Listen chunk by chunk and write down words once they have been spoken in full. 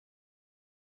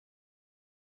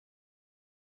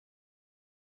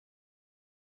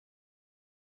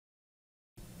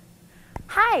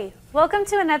Hi, welcome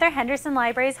to another Henderson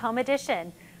Libraries Home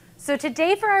Edition. So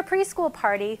today for our preschool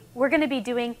party, we're going to be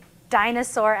doing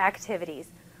dinosaur activities.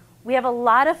 We have a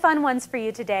lot of fun ones for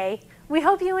you today. We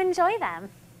hope you enjoy them.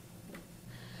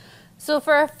 So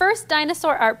for our first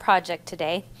dinosaur art project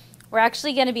today, we're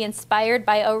actually going to be inspired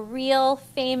by a real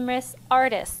famous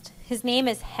artist. His name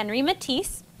is Henry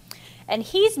Matisse, and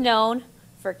he's known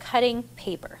for cutting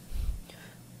paper,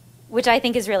 which I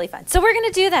think is really fun. So we're going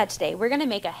to do that today. We're going to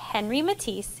make a Henry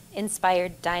Matisse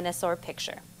inspired dinosaur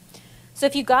picture. So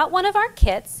if you got one of our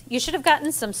kits, you should have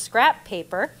gotten some scrap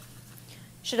paper,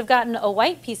 should have gotten a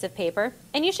white piece of paper,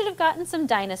 and you should have gotten some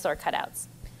dinosaur cutouts.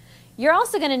 You're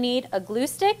also going to need a glue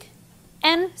stick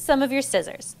and some of your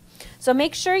scissors. So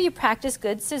make sure you practice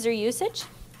good scissor usage.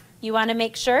 You want to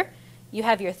make sure you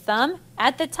have your thumb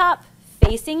at the top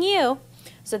facing you,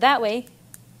 so that way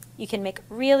you can make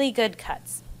really good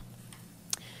cuts.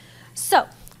 So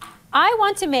I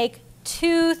want to make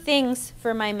two things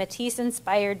for my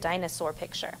Matisse-inspired dinosaur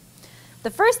picture. The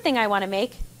first thing I want to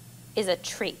make is a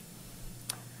tree.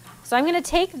 So I'm going to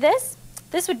take this.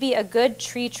 This would be a good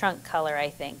tree trunk color, I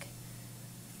think.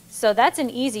 So that's an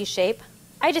easy shape.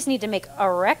 I just need to make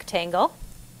a rectangle.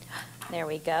 There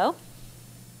we go.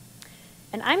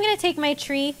 And I'm going to take my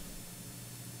tree,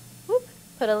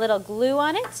 put a little glue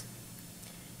on it,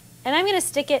 and I'm going to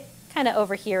stick it kind of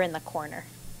over here in the corner.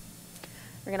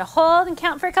 We're going to hold and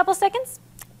count for a couple seconds.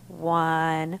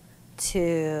 1,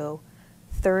 2,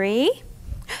 3.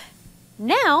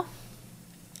 Now,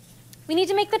 we need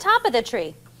to make the top of the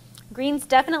tree. Green's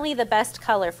definitely the best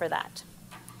color for that.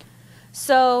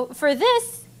 So for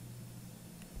this,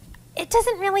 it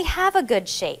doesn't really have a good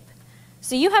shape.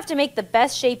 So you have to make the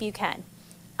best shape you can.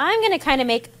 I'm going to kind of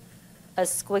make a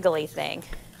squiggly thing.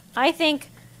 I think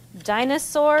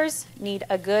dinosaurs need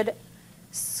a good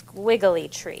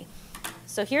squiggly tree.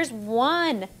 So here's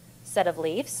one set of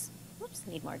leaves. Oops,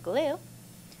 need more glue.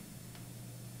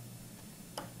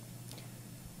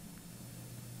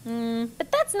 But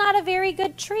that's not a very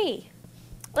good tree.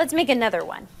 Let's make another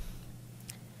one.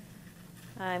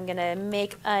 I'm going to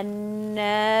make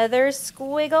another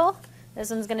squiggle. This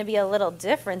one's going to be a little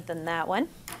different than that one.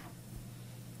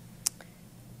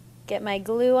 Get my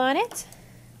glue on it.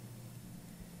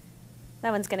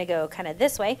 That one's going to go kind of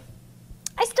this way.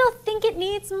 I still think it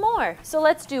needs more. So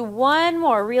let's do one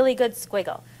more really good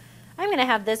squiggle. I'm going to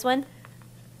have this one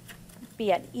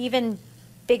be an even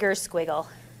bigger squiggle.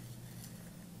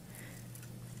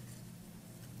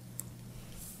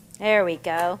 There we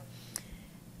go.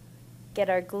 Get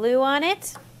our glue on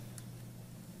it.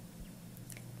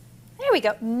 There we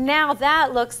go. Now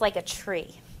that looks like a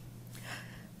tree.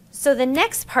 So the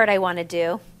next part I want to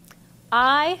do,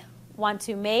 I want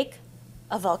to make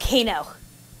a volcano.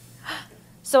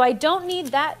 So I don't need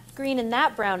that green and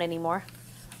that brown anymore.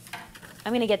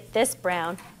 I'm going to get this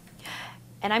brown,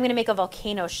 and I'm going to make a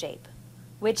volcano shape,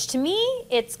 which to me,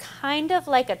 it's kind of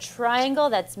like a triangle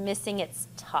that's missing its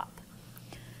top.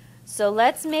 So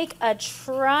let's make a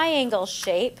triangle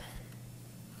shape.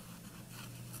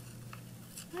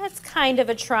 That's kind of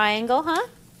a triangle, huh?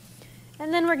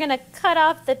 And then we're going to cut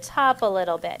off the top a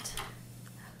little bit.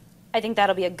 I think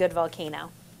that'll be a good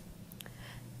volcano.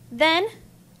 Then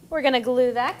we're going to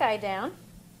glue that guy down.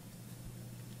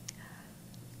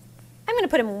 I'm going to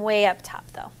put him way up top,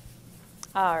 though.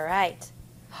 All right.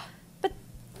 But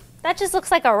that just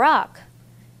looks like a rock.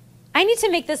 I need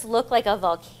to make this look like a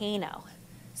volcano.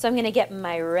 So I'm going to get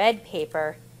my red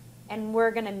paper, and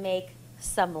we're going to make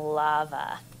some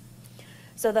lava.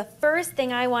 So the first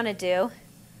thing I want to do,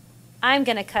 I'm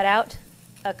going to cut out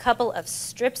a couple of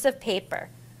strips of paper.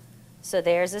 So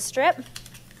there's a strip.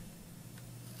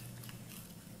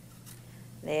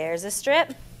 There's a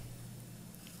strip.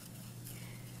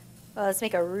 Well, let's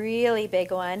make a really big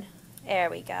one.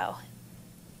 There we go.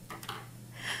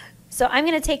 So I'm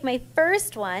going to take my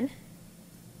first one,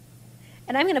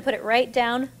 and I'm going to put it right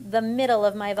down the middle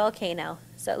of my volcano.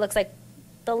 So it looks like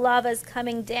the lava's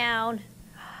coming down.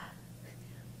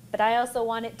 But I also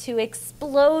want it to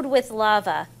explode with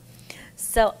lava.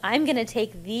 So I'm going to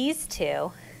take these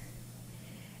two,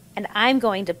 and I'm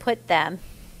going to put them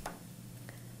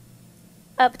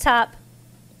up top.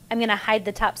 I'm going to hide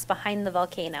the tops behind the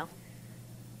volcano.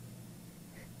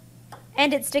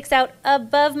 And it sticks out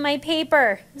above my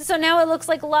paper. So now it looks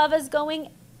like lava's going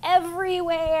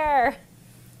everywhere.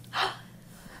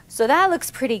 So that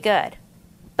looks pretty good.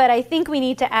 But I think we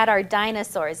need to add our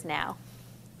dinosaurs now.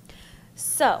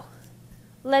 So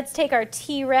let's take our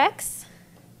T-Rex.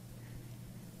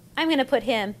 I'm going to put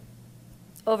him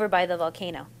over by the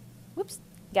volcano. Whoops,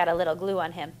 got a little glue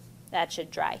on him. That should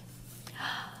dry.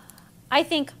 I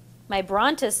think My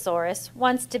Brontosaurus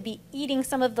wants to be eating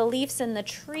some of the leaves in the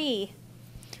tree.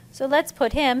 So let's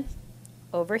put him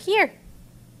over here.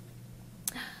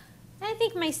 I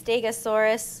think my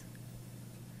Stegosaurus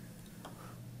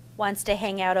wants to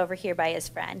hang out over here by his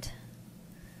friend.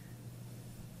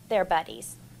 They're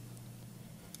buddies.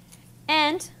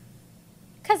 And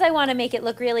because I want to make it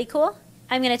look really cool,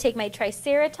 I'm going to take my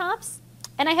Triceratops,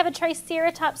 and I have a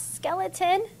Triceratops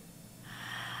skeleton.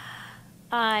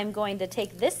 I'm going to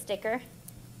take this sticker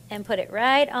and put it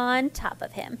right on top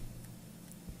of him.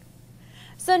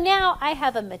 So now I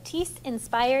have a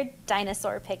Matisse-inspired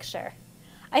dinosaur picture.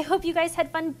 I hope you guys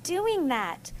had fun doing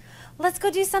that. Let's go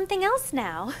do something else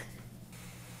now.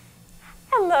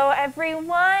 Hello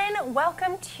everyone,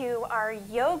 welcome to our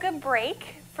yoga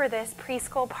break for this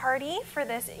preschool party, for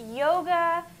this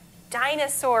yoga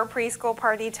dinosaur preschool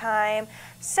party time.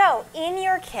 So in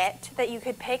your kit that you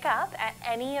could pick up at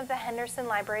any of the Henderson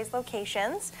Library's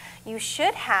locations, you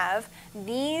should have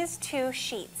these two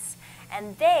sheets,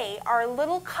 and they are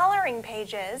little coloring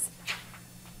pages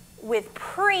with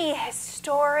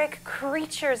prehistoric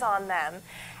creatures on them,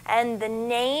 and the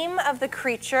name of the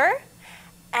creature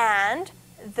and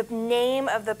the name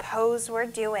of the pose we're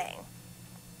doing.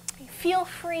 Feel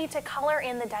free to color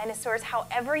in the dinosaurs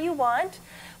however you want.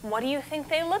 What do you think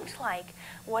they looked like?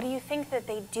 What do you think that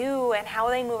they do and how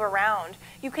they move around?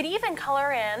 You could even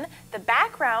color in the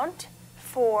background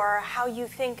for how you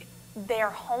think their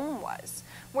home was.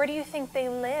 Where do you think they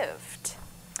lived?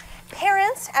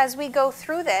 Parents, as we go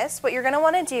through this, what you're going to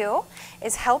want to do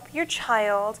is help your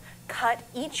child cut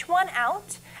each one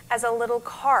out as a little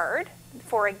card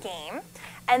for a game.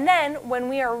 And then when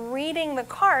we are reading the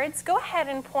cards, go ahead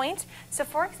and point. So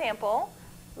for example,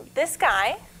 this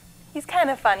guy, he's kind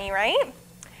of funny, right?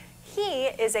 He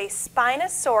is a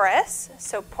Spinosaurus,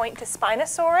 so point to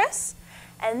Spinosaurus.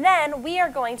 And then we are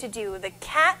going to do the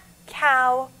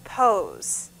cat-cow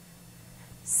pose.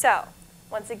 So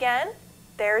once again,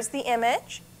 there's the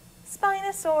image,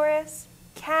 Spinosaurus,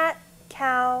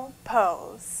 cat-cow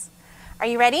pose. Are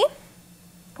you ready?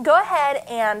 Go ahead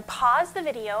and pause the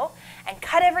video and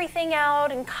cut everything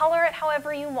out and color it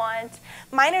however you want.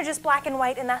 Mine are just black and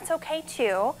white, and that's okay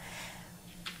too.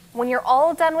 When you're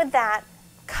all done with that,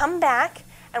 come back,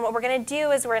 and what we're going to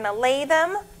do is we're going to lay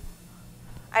them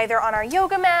either on our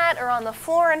yoga mat or on the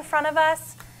floor in front of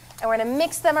us, and we're going to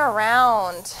mix them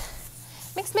around.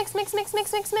 Mix, mix, mix, mix,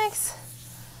 mix, mix, mix.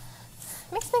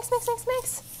 Mix, mix, mix, mix,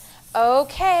 mix.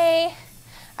 Okay,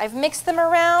 I've mixed them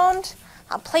around.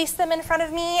 I'll place them in front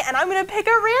of me, and I'm going to pick a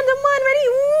random one. Ready?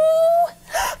 Ooh.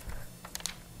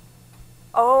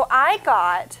 Oh, I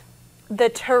got the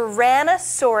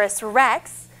Tyrannosaurus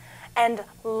Rex and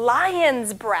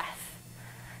lion's breath.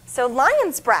 So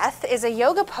lion's breath is a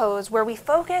yoga pose where we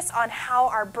focus on how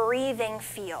our breathing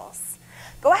feels.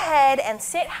 Go ahead and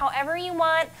sit however you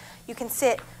want. You can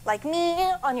sit like me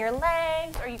on your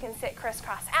legs, or you can sit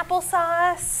crisscross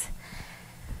applesauce.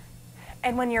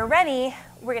 And when you're ready,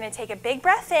 we're going to take a big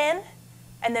breath in,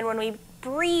 and then when we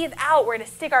breathe out, we're going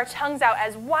to stick our tongues out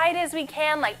as wide as we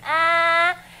can, like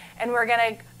ah, and we're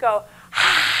going to go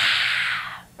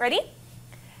ah. Ready?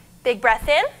 Big breath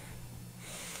in,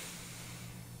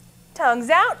 tongues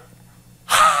out.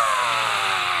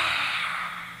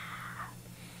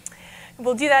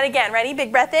 We'll do that again. Ready?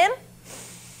 Big breath in,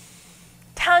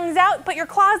 tongues out, put your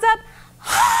claws up.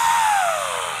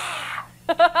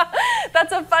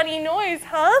 That's a funny noise,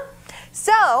 huh?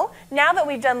 So now that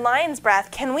we've done lion's breath,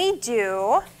 can we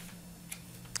do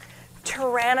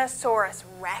Tyrannosaurus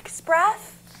Rex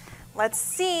breath? Let's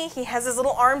see. He has his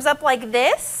little arms up like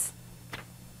this.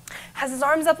 Has his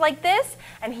arms up like this,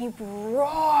 and he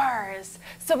roars.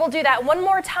 So we'll do that one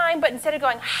more time, but instead of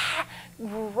going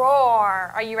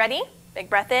roar. Are you ready? Big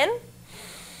breath in.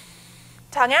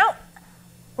 Tongue out.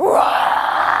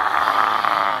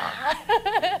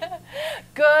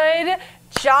 Good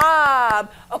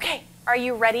job. Okay, are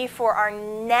you ready for our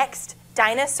next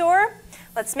dinosaur?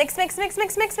 Let's mix, mix, mix,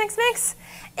 mix, mix, mix, mix,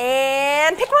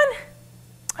 and pick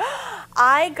one.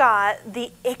 I got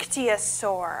the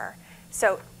ichthyosaur.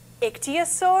 So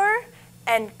ichthyosaur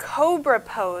and cobra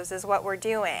pose is what we're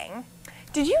doing.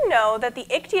 Did you know that the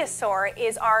ichthyosaur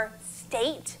is our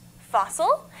state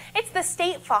fossil? It's the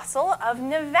state fossil of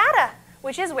Nevada,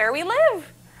 which is where we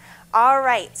live. All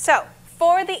right, so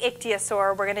for the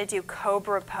ichthyosaur, we're going to do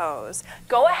cobra pose.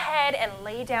 Go ahead and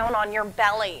lay down on your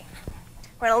belly.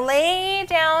 We're going to lay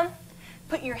down,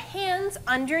 put your hands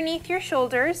underneath your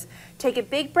shoulders, take a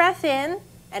big breath in,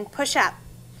 and push up.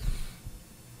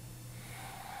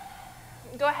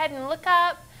 Go ahead and look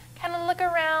up, kind of look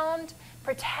around,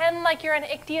 pretend like you're an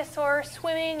ichthyosaur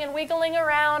swimming and wiggling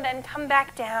around, and come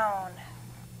back down.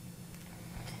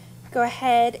 Go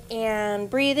ahead and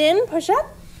breathe in, push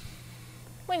up.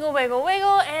 Wiggle, wiggle,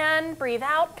 wiggle, and breathe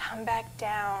out, come back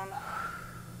down.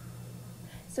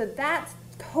 So that's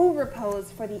cobra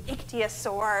pose for the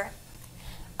ichthyosaur.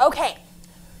 Okay,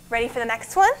 ready for the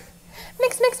next one?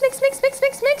 Mix, mix, mix, mix, mix,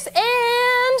 mix, mix,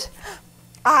 and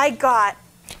I got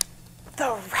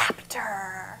the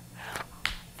raptor.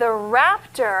 The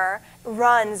raptor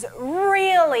runs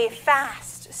really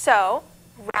fast. So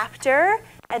raptor,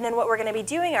 and then what we're gonna be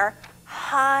doing are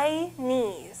high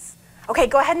knees. Okay,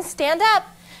 go ahead and stand up.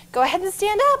 Go ahead and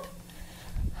stand up.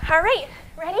 All right,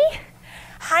 ready?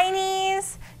 High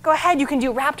knees. Go ahead, you can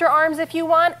do raptor arms if you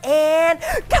want, and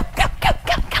go, go, go,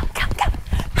 go, go, go, go.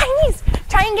 High knees.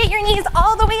 Try and get your knees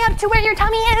all the way up to where your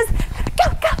tummy is.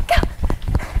 Go, go, go.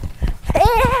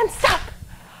 And stop.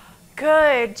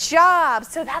 Good job.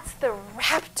 So that's the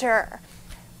raptor.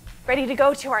 Ready to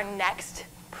go to our next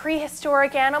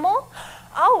prehistoric animal?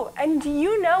 Oh, and do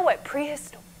you know what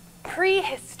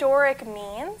prehistoric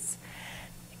means?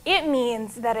 It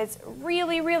means that it's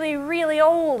really, really, really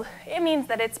old. It means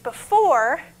that it's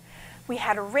before we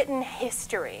had written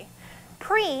history.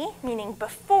 Pre meaning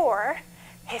before,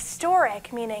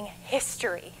 historic meaning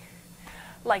history.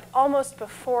 Like almost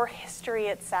before history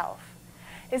itself.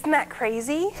 Isn't that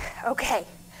crazy? Okay,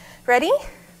 ready?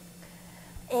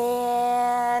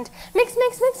 And mix,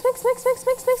 mix, mix, mix, mix, mix,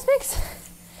 mix, mix, mix.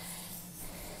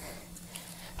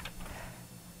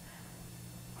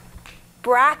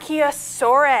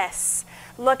 Brachiosaurus.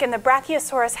 Look, and the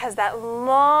Brachiosaurus has that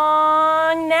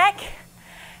long neck.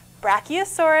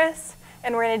 Brachiosaurus,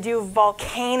 and we're gonna do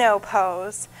volcano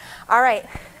pose. All right,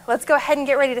 let's go ahead and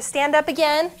get ready to stand up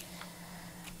again.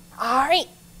 All right,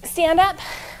 stand up.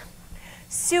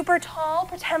 Super tall,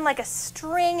 pretend like a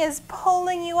string is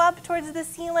pulling you up towards the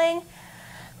ceiling.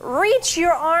 Reach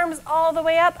your arms all the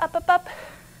way up, up, up, up.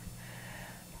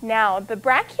 Now, the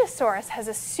Brachiosaurus has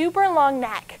a super long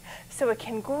neck, so it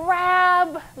can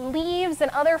grab leaves and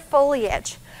other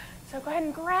foliage. So go ahead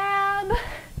and grab,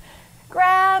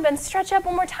 grab, and stretch up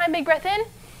one more time. Big breath in.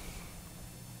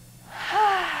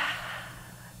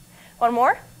 One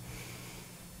more.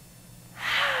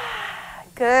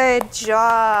 Good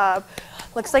job.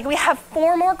 Looks like we have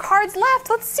 4 more cards left.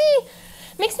 Let's see.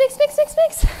 Mix, mix, mix, mix,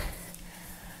 mix.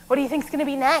 What do you think is going to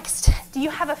be next? Do you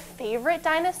have a favorite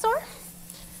dinosaur?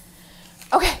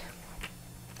 Okay.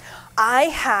 I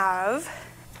have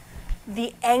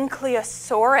the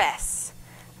Ankylosaurus.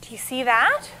 Do you see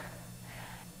that?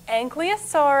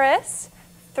 Ankylosaurus,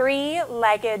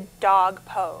 3-legged dog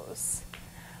pose.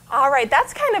 All right,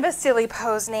 that's kind of a silly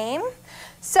pose name.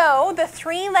 So the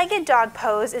 3-legged dog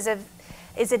pose is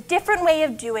a different way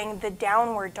of doing the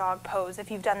downward dog pose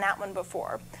if you've done that one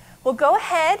before. We'll go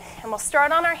ahead and we'll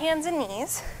start on our hands and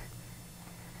knees,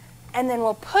 and then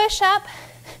we'll push up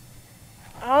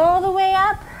all the way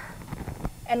up,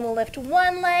 and we'll lift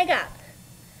one leg up.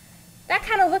 That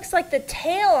kind of looks like the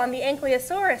tail on the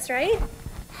Ankylosaurus, right?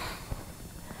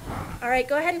 All right,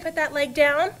 go ahead and put that leg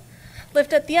down.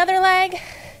 Lift up the other leg.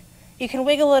 You can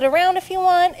wiggle it around if you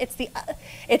want.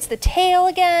 It's the tail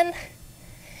again.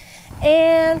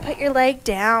 And put your leg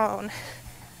down.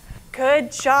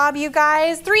 Good job, you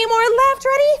guys. 3 more left.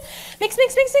 Ready? Mix,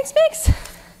 mix, mix, mix, mix.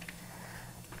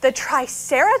 The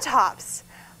Triceratops.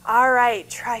 All right,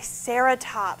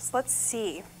 Triceratops. Let's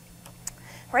see.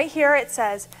 Right here it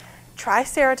says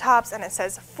Triceratops, and it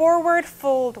says forward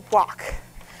fold walk.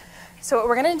 So what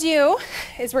we're going to do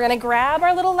is we're going to grab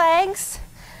our little legs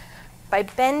by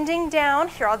bending down.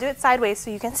 Here, I'll do it sideways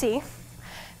so you can see.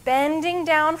 Bending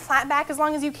down, flat back as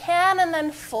long as you can, and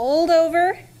then fold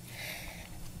over.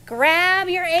 Grab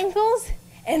your ankles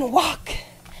and walk,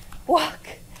 walk,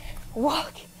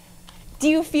 walk. Do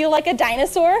you feel like a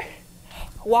dinosaur?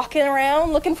 Walking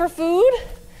around looking for food?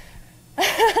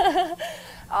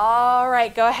 All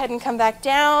right, go ahead and come back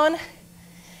down.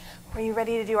 Are you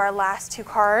ready to do our last 2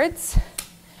 cards?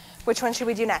 Which one should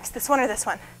we do next? This one or this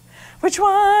one? Which one?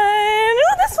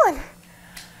 Oh, this one.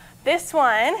 This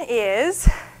one is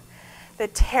the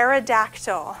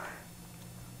pterodactyl.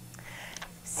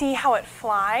 See how it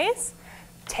flies?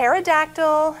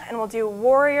 Pterodactyl, and we'll do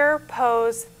warrior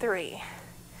pose 3.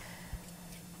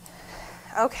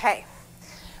 Okay,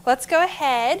 let's go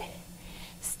ahead,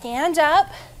 stand up,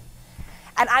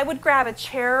 and I would grab a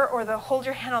chair or hold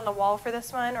your hand on the wall for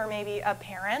this one, or maybe a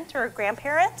parent or a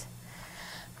grandparent,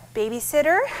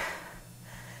 babysitter.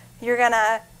 You're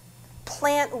gonna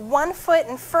plant one foot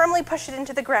and firmly push it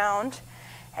into the ground,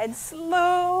 and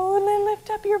slowly lift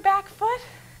up your back foot.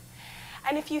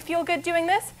 And if you feel good doing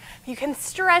this, you can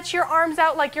stretch your arms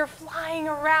out like you're flying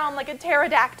around like a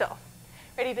pterodactyl.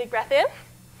 Ready? Big breath in.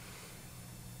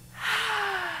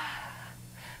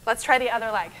 Let's try the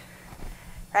other leg.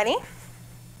 Ready?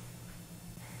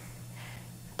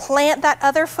 Plant that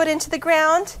other foot into the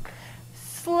ground.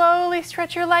 Slowly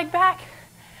stretch your leg back.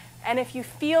 And if you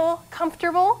feel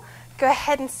comfortable, go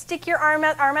ahead and stick your arm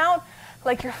out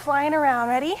like you're flying around.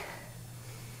 Ready?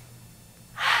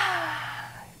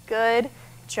 Good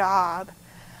job.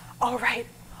 All right,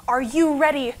 are you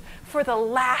ready for the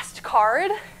last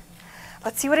card?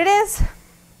 Let's see what it is.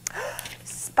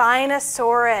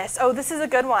 Spinosaurus. Oh, this is a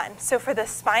good one. So for the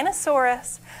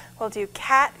Spinosaurus, we'll do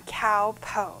cat-cow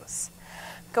pose.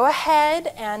 Go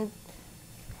ahead and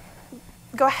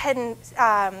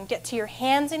get to your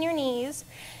hands and your knees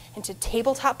into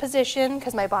tabletop position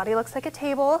because my body looks like a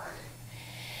table.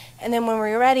 And then when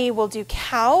we're ready, we'll do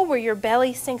cow, where your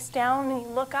belly sinks down and you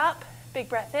look up. Big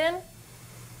breath in.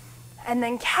 And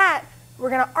then cat,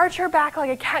 we're going to arch our back like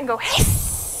a cat and go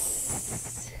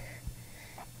hiss.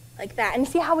 Like that. And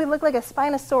see how we look like a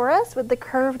Spinosaurus with the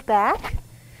curved back?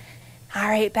 All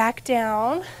right, back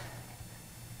down.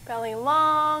 Belly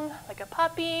long, like a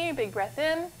puppy. Big breath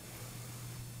in.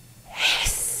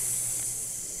 Hiss.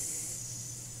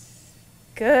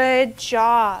 Good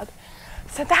job.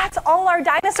 So that's all our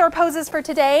dinosaur poses for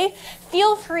today.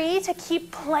 Feel free to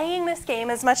keep playing this game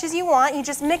as much as you want. You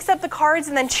just mix up the cards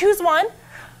and then choose one,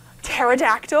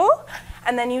 pterodactyl,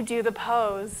 and then you do the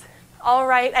pose. All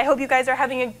right, I hope you guys are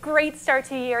having a great start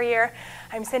to your year.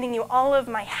 I'm sending you all of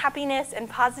my happiness and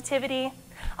positivity.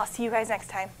 I'll see you guys next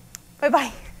time.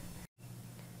 Bye-bye.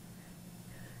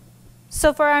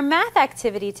 So for our math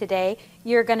activity today,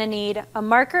 you're going to need a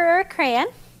marker or a crayon.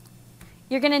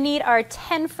 You're going to need our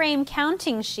 10-frame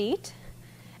counting sheet,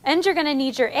 and you're going to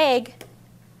need your egg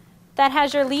that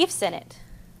has your leaves in it.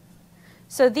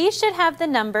 So these should have the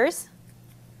numbers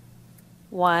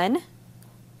 1,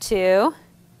 2,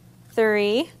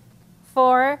 3,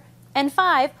 4, and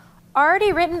 5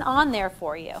 already written on there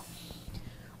for you.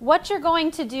 What you're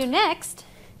going to do next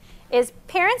is,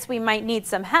 parents, we might need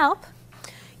some help.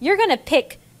 You're going to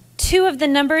pick 2 of the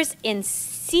numbers in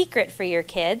secret for your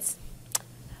kids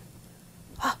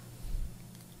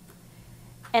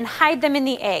and hide them in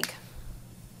the egg.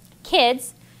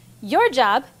 Kids, your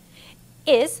job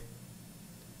is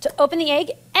to open the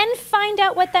egg and find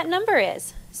out what that number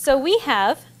is. So we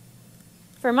have,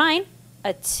 for mine,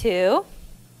 a 2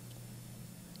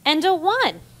 and a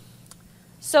 1.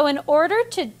 So in order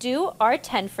to do our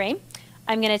 10 frame,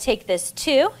 I'm going to take this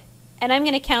 2 and I'm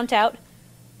going to count out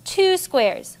 2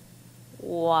 squares.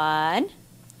 1,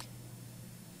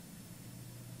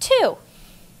 2.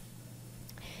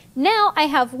 Now I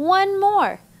have 1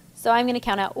 more, so I'm going to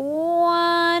count out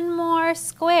 1 more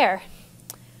square.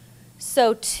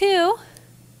 So 2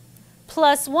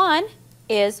 plus 1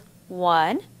 is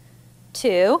 1,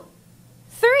 2,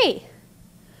 3.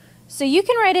 So you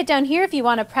can write it down here if you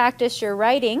want to practice your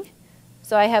writing.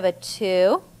 So I have a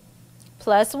 2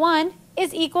 plus 1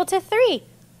 is equal to 3.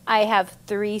 I have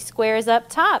 3 squares up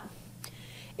top.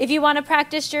 If you want to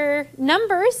practice your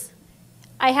numbers,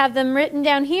 I have them written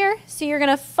down here, so you're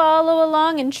going to follow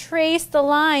along and trace the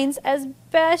lines as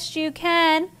best you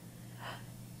can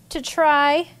to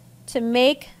try to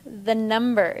make the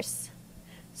numbers.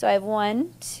 So I have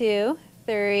 1, 2,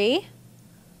 3,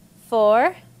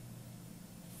 4,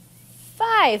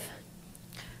 5.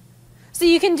 So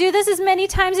you can do this as many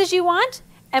times as you want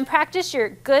and practice your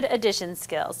good addition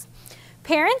skills.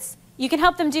 Parents, you can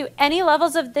help them do any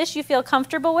levels of this you feel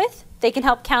comfortable with. They can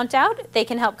help count out, they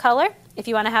can help color. If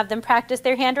you want to have them practice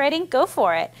their handwriting, go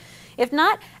for it. If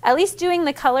not, at least doing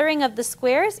the coloring of the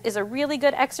squares is a really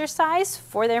good exercise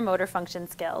for their motor function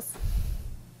skills.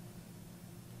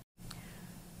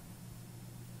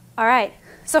 All right,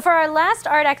 so for our last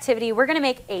art activity, we're going to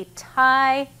make a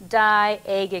tie-dye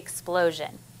egg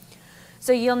explosion.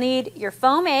 So you'll need your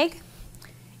foam egg.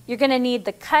 You're going to need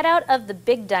the cutout of the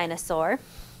big dinosaur.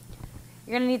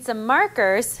 You're going to need some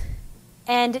markers,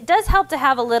 and it does help to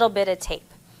have a little bit of tape.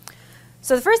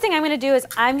 So the first thing I'm going to do is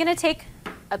I'm going to take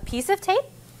a piece of tape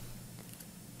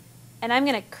and I'm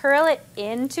going to curl it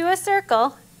into a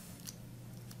circle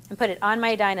and put it on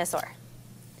my dinosaur.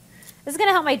 This is going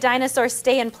to help my dinosaur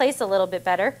stay in place a little bit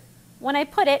better when I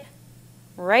put it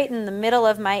right in the middle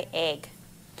of my egg.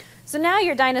 So now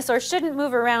your dinosaur shouldn't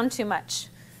move around too much,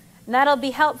 and that'll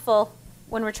be helpful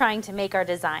when we're trying to make our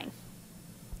design.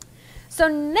 So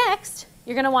next,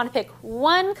 you're going to want to pick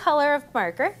one color of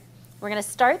marker. We're going to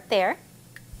start there.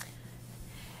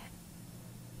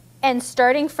 And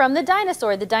starting from the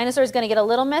dinosaur is going to get a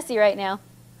little messy right now.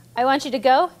 I want you to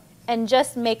go and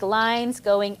just make lines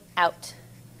going out.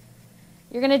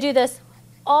 You're going to do this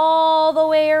all the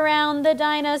way around the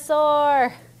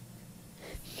dinosaur.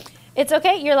 It's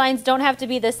okay, your lines don't have to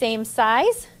be the same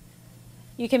size.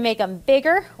 You can make them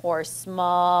bigger or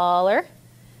smaller.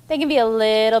 They can be a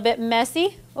little bit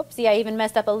messy. Oopsie, I even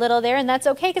messed up a little there, and that's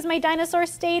okay because my dinosaur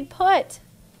stayed put.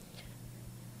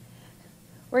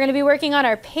 We're going to be working on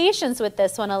our patience with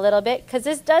this one a little bit because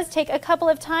this does take a couple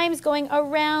of times going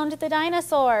around the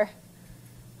dinosaur.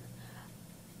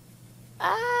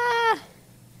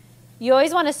 You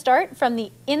always want to start from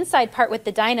the inside part with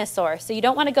the dinosaur. So you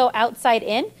don't want to go outside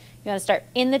in. You want to start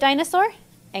in the dinosaur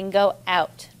and go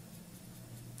out.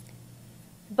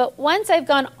 But once I've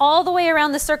gone all the way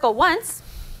around the circle once,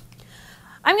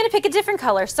 I'm going to pick a different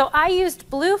color. So I used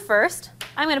blue first.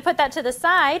 I'm going to put that to the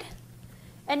side.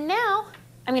 And now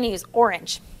I'm going to use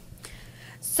orange.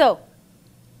 So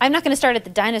I'm not going to start at the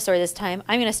dinosaur this time.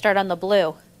 I'm going to start on the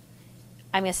blue.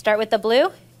 I'm going to start with the blue.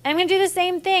 And I'm going to do the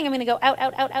same thing. I'm going to go out,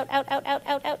 out, out, out, out, out, out,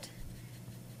 out, out.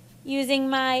 Using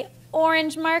my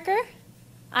orange marker,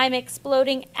 I'm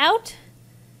exploding out.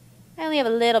 I only have a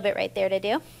little bit right there to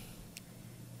do.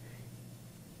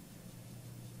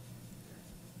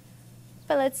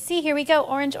 But let's see, here we go.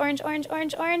 Orange, orange, orange,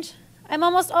 orange, orange. I'm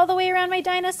almost all the way around my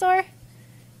dinosaur.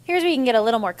 Here's where you can get a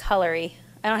little more colory.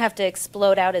 I don't have to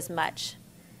explode out as much.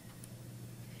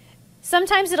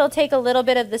 Sometimes it'll take a little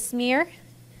bit of the smear,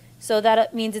 so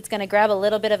that means it's going to grab a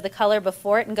little bit of the color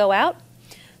before it and go out.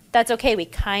 That's okay, we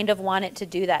kind of want it to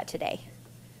do that today.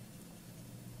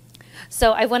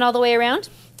 So I went all the way around.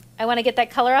 I want to get that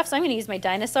color off, so I'm going to use my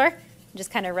dinosaur and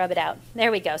just kind of rub it out.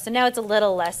 There we go. So now it's a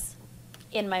little less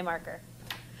in my marker.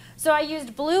 So I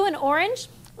used blue and orange.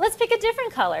 Let's pick a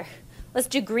different color. Let's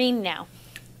do green now.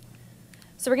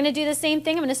 So we're going to do the same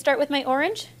thing. I'm going to start with my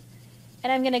orange,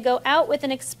 and I'm going to go out with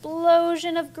an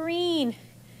explosion of green.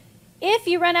 If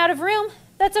you run out of room,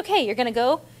 that's okay. You're going to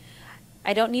go,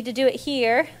 I don't need to do it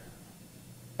here,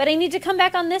 but I need to come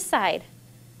back on this side.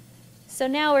 So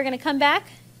now we're going to come back,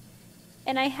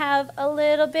 and I have a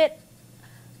little bit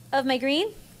of my green.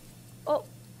 Oh,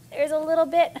 there's a little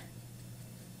bit.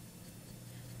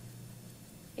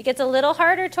 It gets a little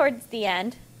harder towards the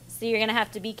end, so you're going to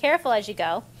have to be careful as you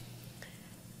go.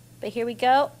 But here we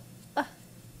go.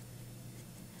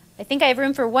 I think I have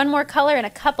room for one more color and a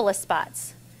couple of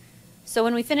spots. So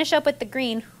when we finish up with the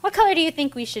green, what color do you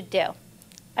think we should do?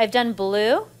 I've done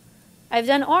blue, I've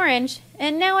done orange,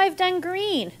 and now I've done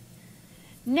green.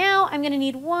 Now I'm going to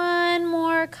need one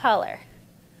more color.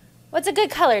 What's a good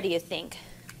color, do you think?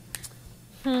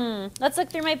 Let's look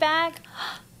through my bag.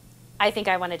 I think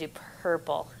I want to do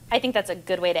purple. I think that's a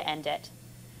good way to end it.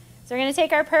 So we're going to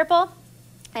take our purple,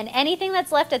 and anything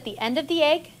that's left at the end of the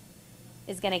egg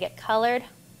is going to get colored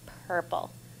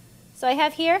purple. So I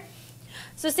have here,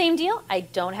 so same deal, I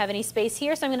don't have any space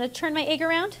here, so I'm going to turn my egg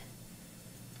around.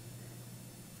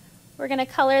 We're going to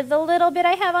color the little bit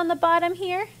I have on the bottom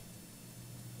here.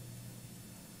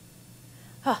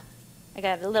 I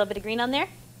got a little bit of green on there.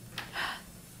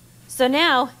 So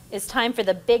now it's time for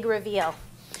the big reveal.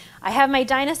 I have my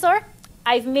dinosaur.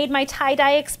 I've made my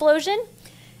tie-dye explosion.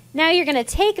 Now you're going to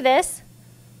take this,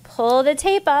 pull the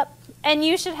tape up, and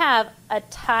you should have a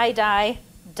tie-dye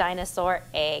dinosaur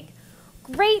egg.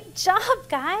 Great job,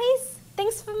 guys.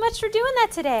 Thanks so much for doing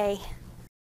that today.